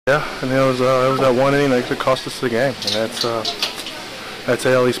Yeah, and it was that one inning that could cost us the game, and that's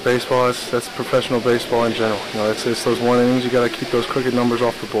AL East baseball. That's professional baseball in general. You know, it's those one innings. You got to keep those crooked numbers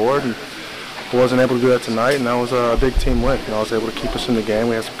off the board, and I wasn't able to do that tonight, and that was a big team win. You know, I was able to keep us in the game.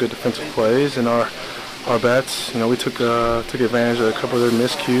 We had some good defensive plays, and our bats. You know, we took advantage of a couple of their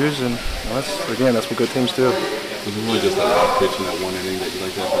miscues, and you know, that's what good teams do. Was it really just that odd pitch in that one inning that you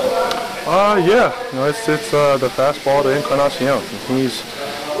liked that? Yeah. You know, it's the fastball to Encarnacion.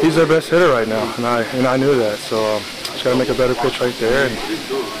 He's their best hitter right now, and I knew that. So just got to make a better pitch right there, and you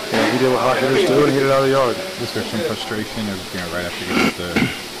know, he did what hot hitters do, and hit it out of the yard. Was there some frustration of, you know, right after you get the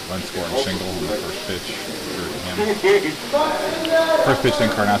run-scoring single on the first pitch for him? First pitch to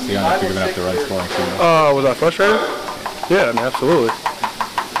Encarnacion after giving up the run-scoring single. Was I frustrated? Yeah, I mean, absolutely.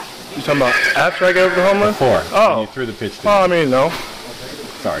 You talking about after I gave up the home run? Before. Oh. When you threw the pitch to I mean, no.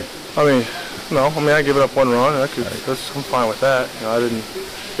 Sorry. I mean, no. I mean, I give it up one run. I'm fine with that. You know,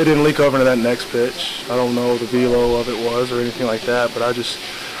 it didn't leak over into that next pitch. I don't know what the velo of it was or anything like that, but I just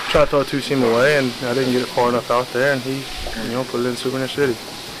tried to throw a two-seam away, and I didn't get it far enough out there, and he, you know, put it in Souvenir City.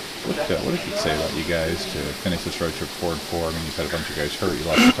 What does it say about you guys to finish this road trip 4-4? I mean, you've had a bunch of guys hurt. You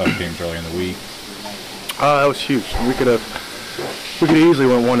lost some tough games early in the week. That was huge. We could easily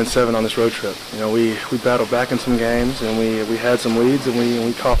went 1-7 on this road trip. You know, we battled back in some games, and we had some leads, and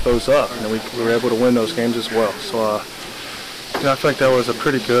we coughed those up, and we were able to win those games as well. So, you know, I feel like that was a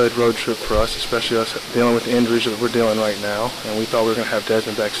pretty good road trip for us, especially us dealing with the injuries that we're dealing right now. And we thought we were going to have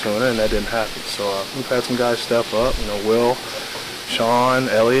Desmond back sooner, and that didn't happen. So we've had some guys step up. You know, Will, Sean,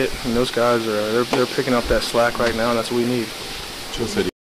 Elliott, and those guys they're picking up that slack right now, and that's what we need. Joe said